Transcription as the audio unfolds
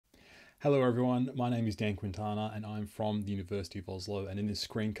Hello everyone, my name is Dan Quintana and I'm from the University of Oslo, and in this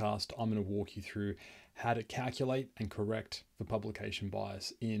screencast I'm going to walk you through how to calculate and correct for publication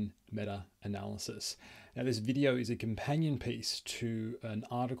bias in meta-analysis. Now this video is a companion piece to an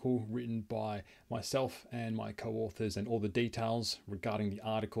article written by myself and my co-authors, and all the details regarding the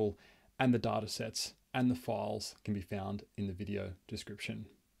article and the data sets and the files can be found in the video description.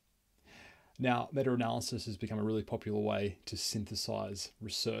 Now, meta-analysis has become a really popular way to synthesize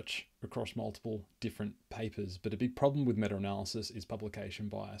research across multiple different papers, but a big problem with meta-analysis is publication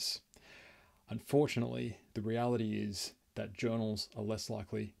bias. Unfortunately, the reality is that journals are less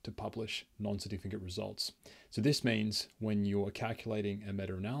likely to publish non-significant results. So this means when you're calculating a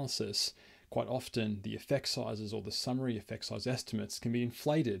meta-analysis, quite often the effect sizes or the summary effect size estimates can be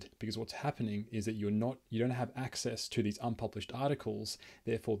inflated, because what's happening is that you don't have access to these unpublished articles,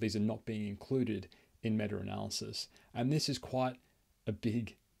 therefore these are not being included in meta-analysis. And this is quite a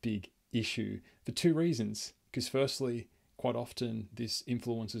big issue for two reasons. Because firstly, quite often this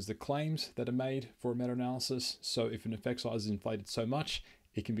influences the claims that are made for a meta-analysis. So if an effect size is inflated so much,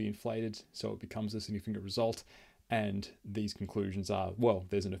 it can be inflated so it becomes a significant result. And these conclusions are, well,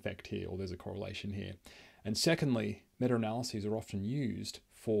 there's an effect here or there's a correlation here. And secondly, meta-analyses are often used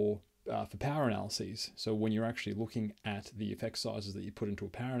for power analyses. So when you're actually looking at the effect sizes that you put into a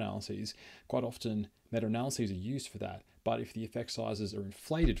power analysis, quite often meta-analyses are used for that. But if the effect sizes are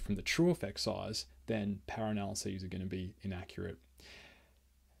inflated from the true effect size, then power analyses are going to be inaccurate.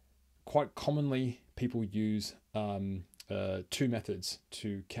 Quite commonly, people use two methods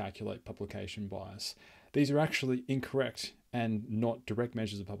to calculate publication bias. These are actually incorrect and not direct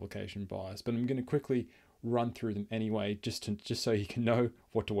measures of publication bias, but I'm going to quickly run through them anyway, just so you can know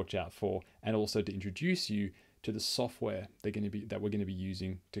what to watch out for, and also to introduce you to the software that we're going to be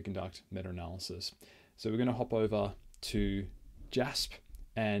using to conduct meta-analysis. So we're going to hop over to JASP,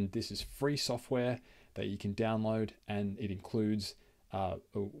 and this is free software that you can download, and it includes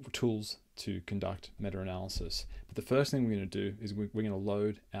tools to conduct meta-analysis. But the first thing we're going to do is we're going to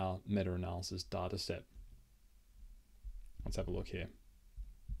load our meta-analysis data set. Let's have a look here.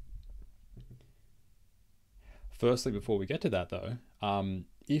 Firstly, before we get to that though,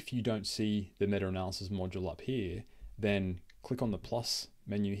 if you don't see the meta-analysis module up here, then click on the plus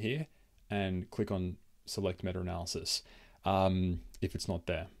menu here and click on select meta-analysis if it's not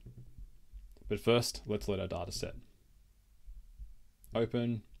there. But first, let's load our data set.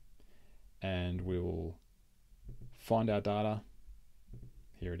 Open, and we will find our data.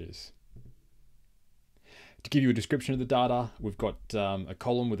 Here it is. To give you a description of the data, we've got a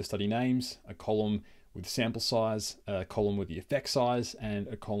column with the study names, a column with sample size, a column with the effect size, and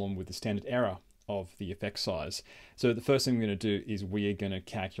a column with the standard error of the effect size. So the first thing we're going to do is we are going to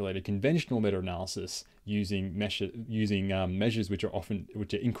calculate a conventional meta-analysis using measures which are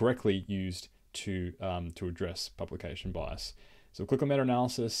incorrectly used to address publication bias. So click on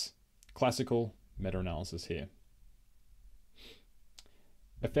meta-analysis, classical meta-analysis here.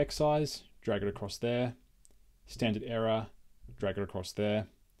 Effect size, drag it across there. Standard error, drag it across there.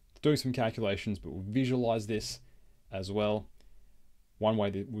 Doing some calculations, but we'll visualize this as well. One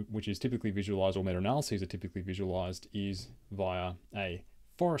way which is typically visualized, or meta-analyses are typically visualized, is via a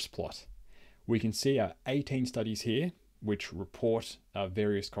forest plot. We can see our 18 studies here which report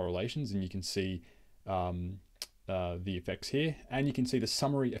various correlations, and you can see the effects here, and you can see the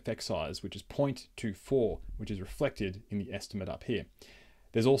summary effect size, which is 0.24, which is reflected in the estimate up here.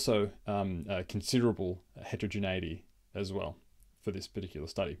 There's also considerable heterogeneity as well for this particular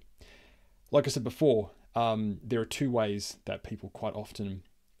study. Like I said before, there are two ways that people quite often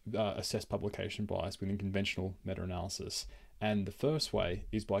assess publication bias within conventional meta-analysis. And the first way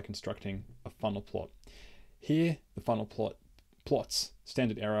is by constructing a funnel plot. Here, the funnel plot plots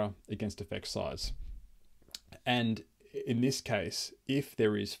standard error against effect size. And in this case, if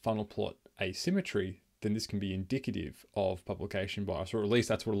there is funnel plot asymmetry, then this can be indicative of publication bias, or at least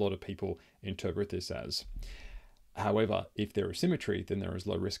that's what a lot of people interpret this as. However, if there is symmetry, then there is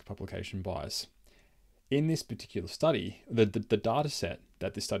low risk publication bias. In this particular study, the data set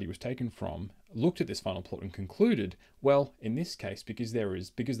that this study was taken from looked at this funnel plot and concluded, well, in this case, because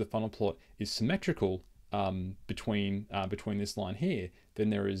the funnel plot is symmetrical between this line here, then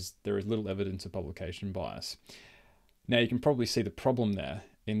there is little evidence of publication bias. Now you can probably see the problem there,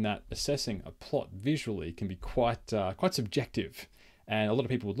 in that assessing a plot visually can be quite subjective, and a lot of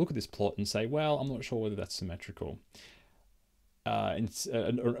people would look at this plot and say, well, I'm not sure whether that's symmetrical.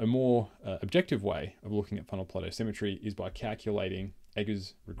 A more objective way of looking at funnel plot asymmetry is by calculating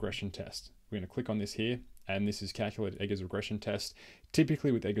Egger's regression test. We're going to click on this here, and this is calculate Egger's regression test.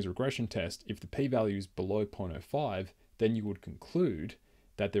 Typically with Egger's regression test, if the p-value is below 0.05, then you would conclude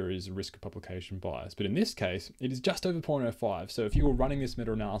that there is a risk of publication bias. But in this case, it is just over 0.05. So if you were running this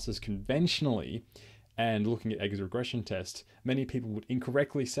meta-analysis conventionally and looking at exit regression tests, many people would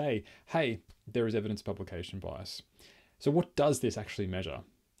incorrectly say, hey, there is evidence of publication bias. So what does this actually measure?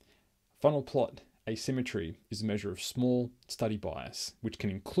 Funnel plot asymmetry is a measure of small study bias, which can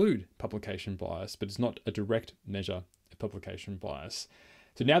include publication bias, but it's not a direct measure of publication bias.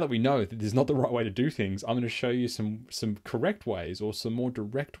 So now that we know that this is not the right way to do things, I'm going to show you some correct ways or some more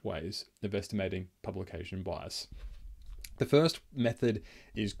direct ways of estimating publication bias. The first method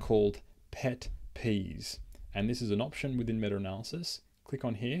is called PET-Ps, and this is an option within meta-analysis. Click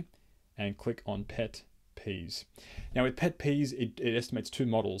on here and click on PET-Ps. Now with PET-Ps, it estimates two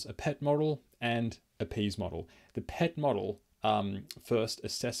models, a PET model and a Ps model. The PET model first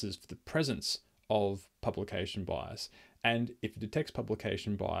assesses for the presence of publication bias. And if it detects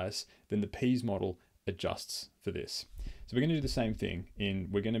publication bias, then the Ps model adjusts for this. So we're going to do the same thing.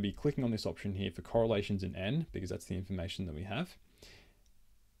 We're going to be clicking on this option here for correlations in N, because that's the information that we have.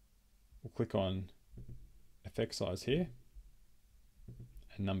 We'll click on effect size here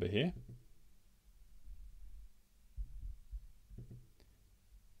and number here.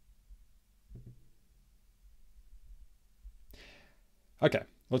 Okay,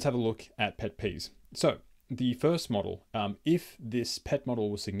 let's have a look at PET-Ps. So the first model, if this PET model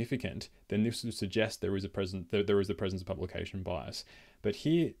was significant, then this would suggest there is the presence of publication bias. But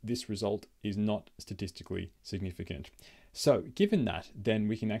here, this result is not statistically significant. So given that, then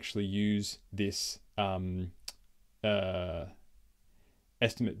we can actually use this estimate,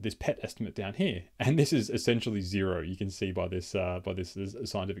 this PET estimate down here, and this is essentially 0. You can see by this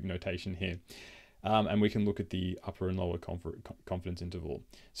scientific notation here. And we can look at the upper and lower confidence interval.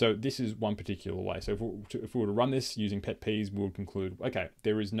 So this is one particular way. So if we were to run this using PET-Ps, we would conclude, okay,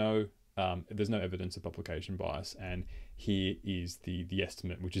 there's no evidence of publication bias, and here is the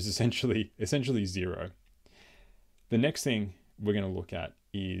estimate, which is essentially 0. The next thing we're going to look at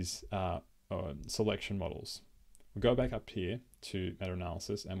is selection models. We'll go back up here to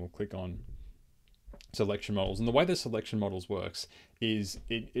meta-analysis, and we'll click on selection models. And the way the selection models works is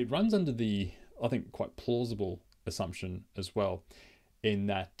it runs under the, I think, quite plausible assumption as well, in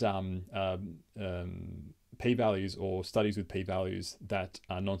that p-values or studies with p-values that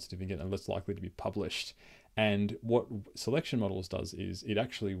are non-significant are less likely to be published. And what selection models does is it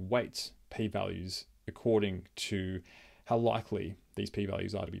actually weights p-values according to how likely these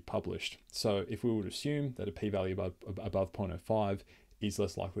p-values are to be published. So if we would assume that a p-value above 0.05 is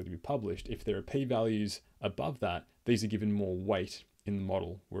less likely to be published, if there are p-values above that, these are given more weight in the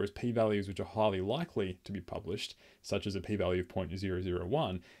model, whereas p-values which are highly likely to be published, such as a p-value of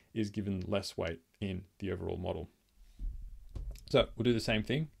 0.001, is given less weight in the overall model. So we'll do the same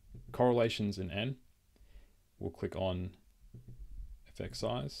thing, correlations in N. We'll click on effect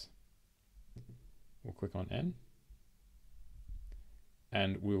size. We'll click on N,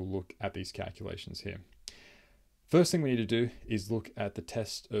 and we'll look at these calculations here. First thing we need to do is look at the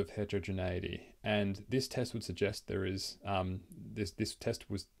test of heterogeneity, and this test would suggest there is this test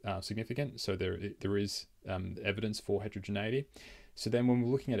was significant, so there is evidence for heterogeneity. So then when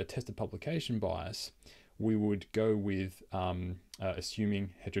we're looking at a test of publication bias, we would go with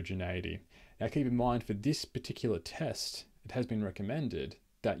assuming heterogeneity. Now keep in mind, for this particular test, it has been recommended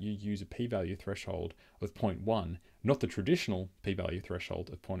that you use a p-value threshold of 0.1, not the traditional p-value threshold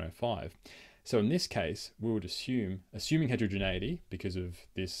of 0.05. So in this case, we would assuming heterogeneity, because of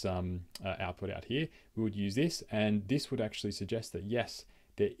this output out here, we would use this, and this would actually suggest that yes,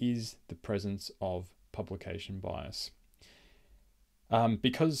 there is the presence of publication bias.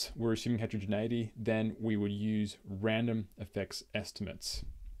 Because we're assuming heterogeneity, then we would use random effects estimates.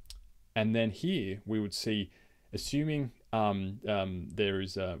 And then here we would see, assuming there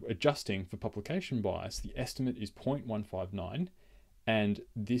is adjusting for publication bias, the estimate is 0.159, and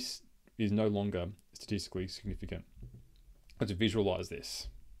this is no longer statistically significant. Let's visualize this.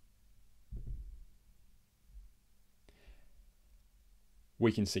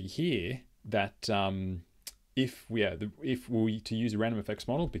 We can see here that if we to use a random effects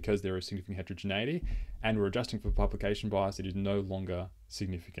model, because there is significant heterogeneity and we're adjusting for publication bias, it is no longer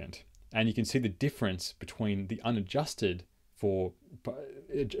significant. And you can see the difference between the unadjusted for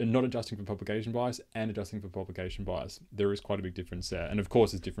not adjusting for publication bias and adjusting for publication bias. There is quite a big difference there. And of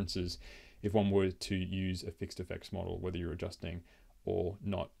course, there's differences if one were to use a fixed effects model, whether you're adjusting or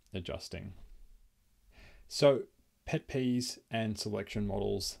not adjusting. So PET-Ps and selection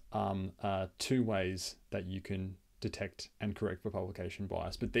models are two ways that you can detect and correct for publication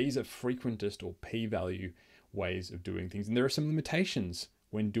bias, but these are frequentist or p-value ways of doing things. And there are some limitations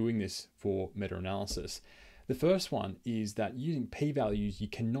when doing this for meta-analysis. The first one is that using p-values, you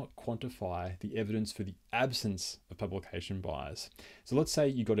cannot quantify the evidence for the absence of publication bias. So let's say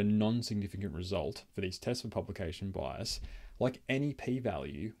you got a non-significant result for these tests for publication bias. Like any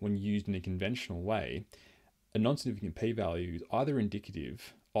p-value, when used in a conventional way, a non-significant p-value is either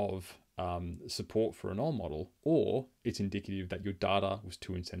indicative of support for a null model, or it's indicative that your data was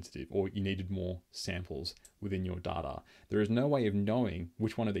too insensitive or you needed more samples within your data. There is no way of knowing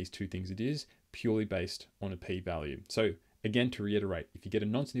which one of these two things it is purely based on a p-value. So again, to reiterate, if you get a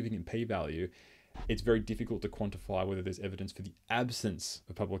non-significant p-value, it's very difficult to quantify whether there's evidence for the absence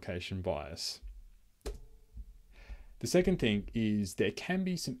of publication bias. The second thing is there can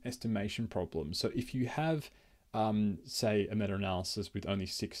be some estimation problems. So if you have say a meta-analysis with only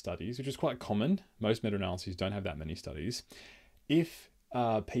 6 studies, which is quite common. Most meta-analyses don't have that many studies. If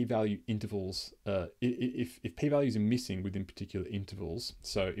p-value intervals, if p-values are missing within particular intervals,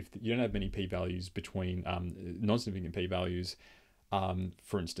 so if you don't have many p-values between non-significant p-values,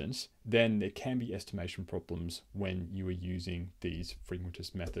 for instance, then there can be estimation problems when you are using these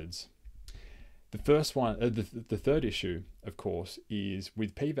frequentist methods. The first one, the third issue, of course, is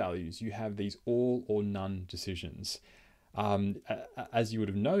with p-values, you have these all or none decisions. As you would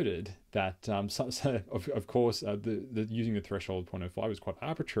have noted, that of course, using the threshold of 0.05 was quite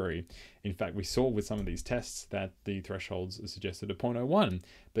arbitrary. In fact, we saw with some of these tests that the thresholds suggested a 0.01,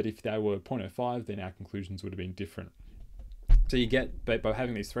 but if they were 0.05, then our conclusions would have been different. So you get, by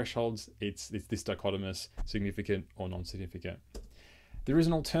having these thresholds, it's this dichotomous, significant or non-significant. There is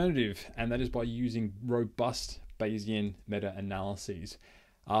an alternative, and that is by using robust Bayesian meta-analyses.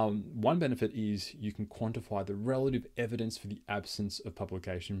 One benefit is you can quantify the relative evidence for the absence of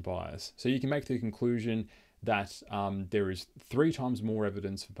publication bias. So you can make the conclusion that there is 3 times more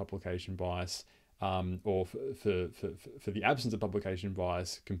evidence for publication bias, or for the absence of publication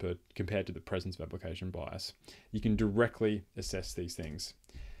bias compared to the presence of publication bias. You can directly assess these things.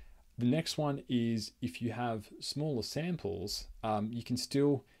 The next one is if you have smaller samples, you can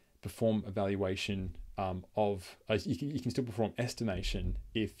still perform evaluation you can still perform estimation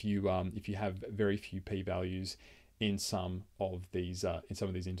if you have very few p-values in some of these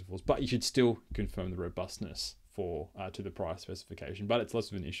intervals, but you should still confirm the robustness to the prior specification, but it's less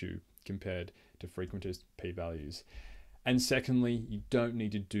of an issue compared to frequentist p-values. And secondly, you don't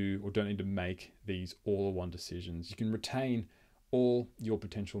need to make these all-or-one decisions. You can retain all your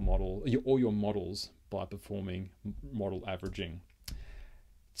potential all your models by performing model averaging.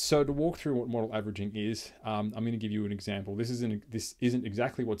 So to walk through what model averaging is, I'm going to give you an example. This isn't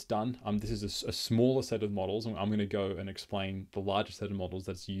exactly what's done. This is a smaller set of models, and I'm going to go and explain the larger set of models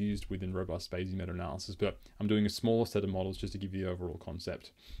that's used within robust Bayesian meta-analysis, but I'm doing a smaller set of models just to give you the overall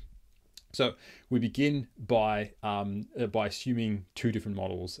concept. So we begin by assuming 2 different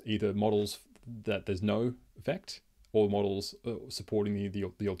models, either models that there's no effect, or models supporting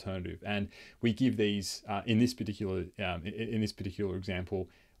the alternative, and we give these in this particular example,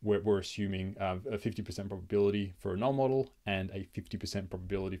 we're assuming a 50% probability for a null model and a 50%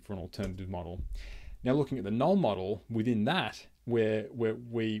 probability for an alternative model. Now, looking at the null model, within that, we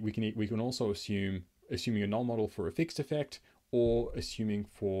can also assuming a null model for a fixed effect or assuming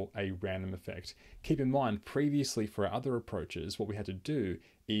for a random effect. Keep in mind, previously for our other approaches, what we had to do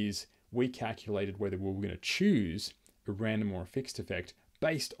is we calculated whether we were going to choose a random or a fixed effect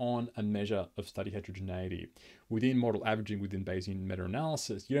based on a measure of study heterogeneity. Within model averaging, within Bayesian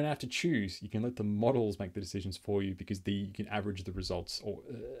meta-analysis, you don't have to choose. You can let the models make the decisions for you, because you can average the results, or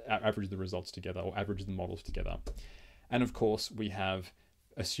average the results together, or average the models together. And of course, we have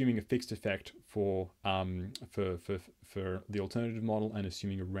assuming a fixed effect for the alternative model, and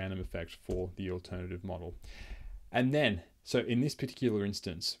assuming a random effect for the alternative model. And then, so in this particular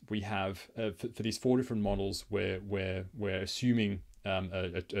instance, we have for these 4 different models where we're assuming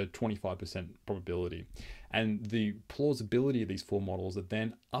a 25% probability, and the plausibility of these 4 models are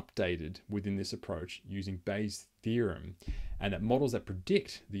then updated within this approach using Bayes' theorem, and that models that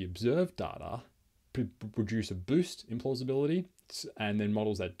predict the observed data produce a boost in plausibility, and then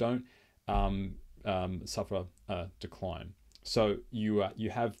models that don't suffer a decline. So you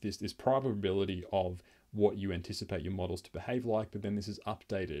have this probability of what you anticipate your models to behave like, but then this is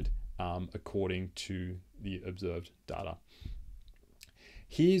updated according to the observed data.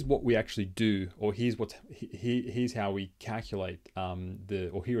 Here's what we actually do, or here's how we calculate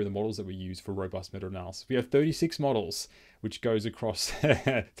here are the models that we use for robust meta-analysis. We have 36 models, which goes across,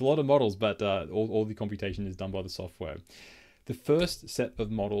 it's a lot of models, but all the computation is done by the software. The first set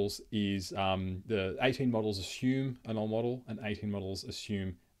of models is the 18 models assume a null model, and 18 models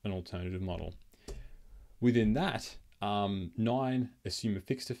assume an alternative model. Within that, 9 assume a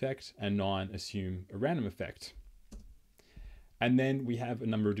fixed effect, and 9 assume a random effect. And then we have a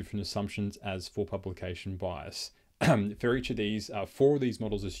number of different assumptions as for publication bias. For each of these, 4 of these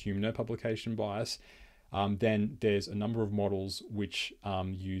models assume no publication bias. Then there's a number of models which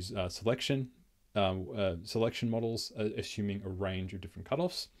use selection models, assuming a range of different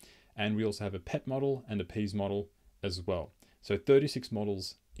cutoffs. And we also have a PET model and a PEAS model as well. So 36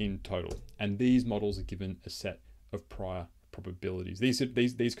 models in total. And these models are given a set of prior probabilities.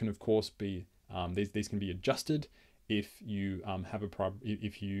 These can of course be these can be adjusted if you have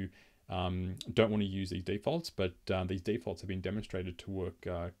if you don't want to use these defaults, but these defaults have been demonstrated to work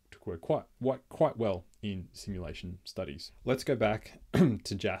quite well in simulation studies. Let's go back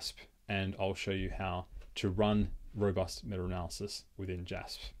to JASP, and I'll show you how to run robust meta-analysis within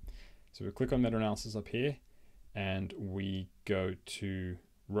JASP. So we click on meta-analysis up here, and we go to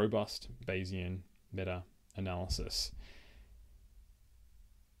robust Bayesian meta-analysis.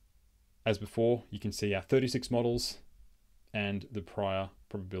 As before, you can see our 36 models and the prior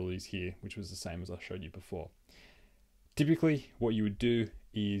probabilities here, which was the same as I showed you before. Typically, what you would do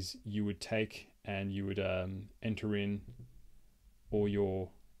is you would take and you would enter in all your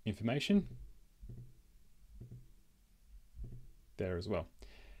information there as well.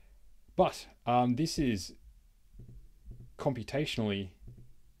 But this is computationally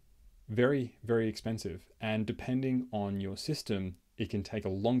very, very expensive, and depending on your system, it can take a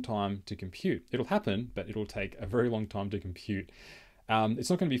long time to compute. It'll happen, but it'll take a very long time to compute. It's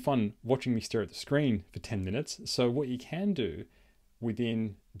not going to be fun watching me stare at the screen for 10 minutes. So what you can do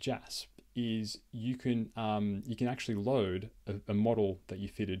within JASP is you can actually load a model that you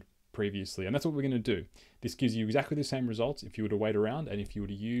fitted previously, and that's what we're going to do. This gives you exactly the same results if you were to wait around, and if you were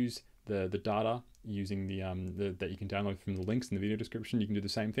to use the data using that you can download from the links in the video description, you can do the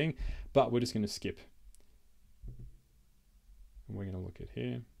same thing, but we're just going to skip. And we're going to look at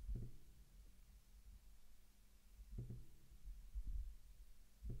here.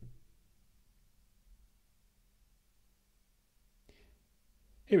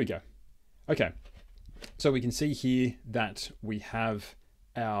 Here we go. Okay, so we can see here that we have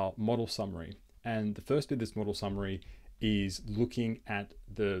our model summary, and the first bit of this model summary is looking at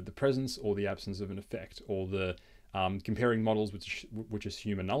the presence or the absence of an effect, or the comparing models which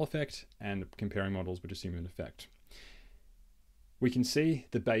assume a null effect and comparing models which assume an effect. We can see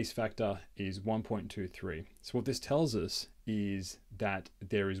the base factor is 1.23. So what this tells us is that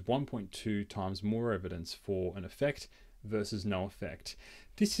there is 1.2 times more evidence for an effect versus no effect.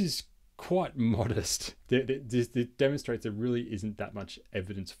 This is quite modest. It demonstrates there really isn't that much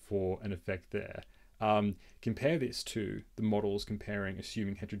evidence for an effect there. Compare this to the models comparing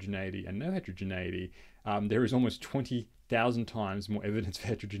assuming heterogeneity and no heterogeneity. There is almost 20,000 times more evidence for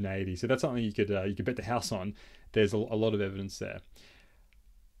heterogeneity. So that's something you could bet the house on. There's a lot of evidence there.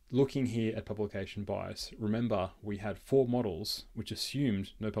 Looking here at publication bias, remember we had 4 models which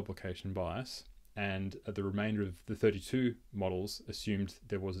assumed no publication bias, and the remainder of the 32 models assumed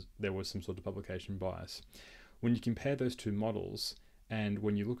there was some sort of publication bias. When you compare those 2 models, and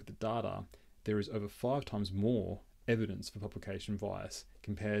when you look at the data, there is over 5 times more evidence for publication bias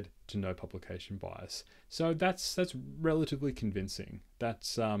compared to no publication bias. So that's relatively convincing.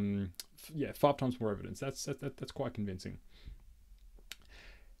 That's yeah, 5 times more evidence. That's quite convincing.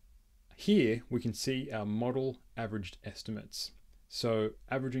 Here we can see our model averaged estimates. So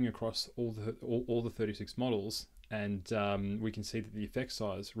averaging across all the 36 models, and we can see that the effect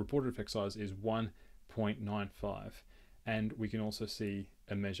size, reported effect size, is 1.95, and we can also see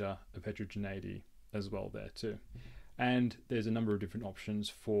a measure of heterogeneity as well there too. And there's a number of different options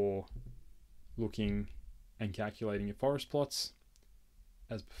for looking and calculating your forest plots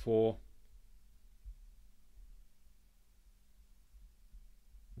as before.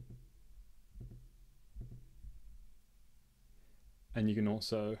 And you can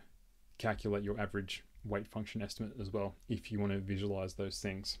also calculate your average weight function estimate as well if you want to visualize those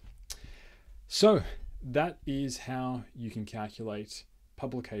things. So that is how you can calculate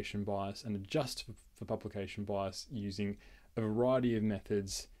publication bias and adjust for publication bias using a variety of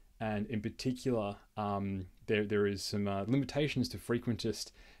methods. And in particular, there is some limitations to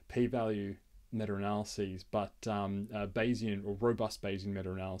frequentist p-value meta-analyses, but Bayesian or robust Bayesian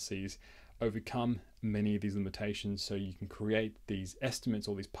meta-analyses overcome many of these limitations, so you can create these estimates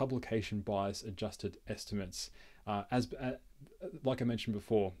or these publication bias adjusted estimates. Like I mentioned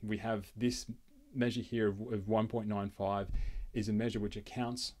before, we have this measure here of 1.95 is a measure which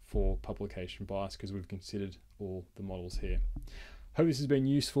accounts for publication bias because we've considered all the models here. Hope this has been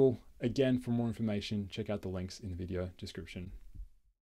useful. Again, for more information, check out the links in the video description.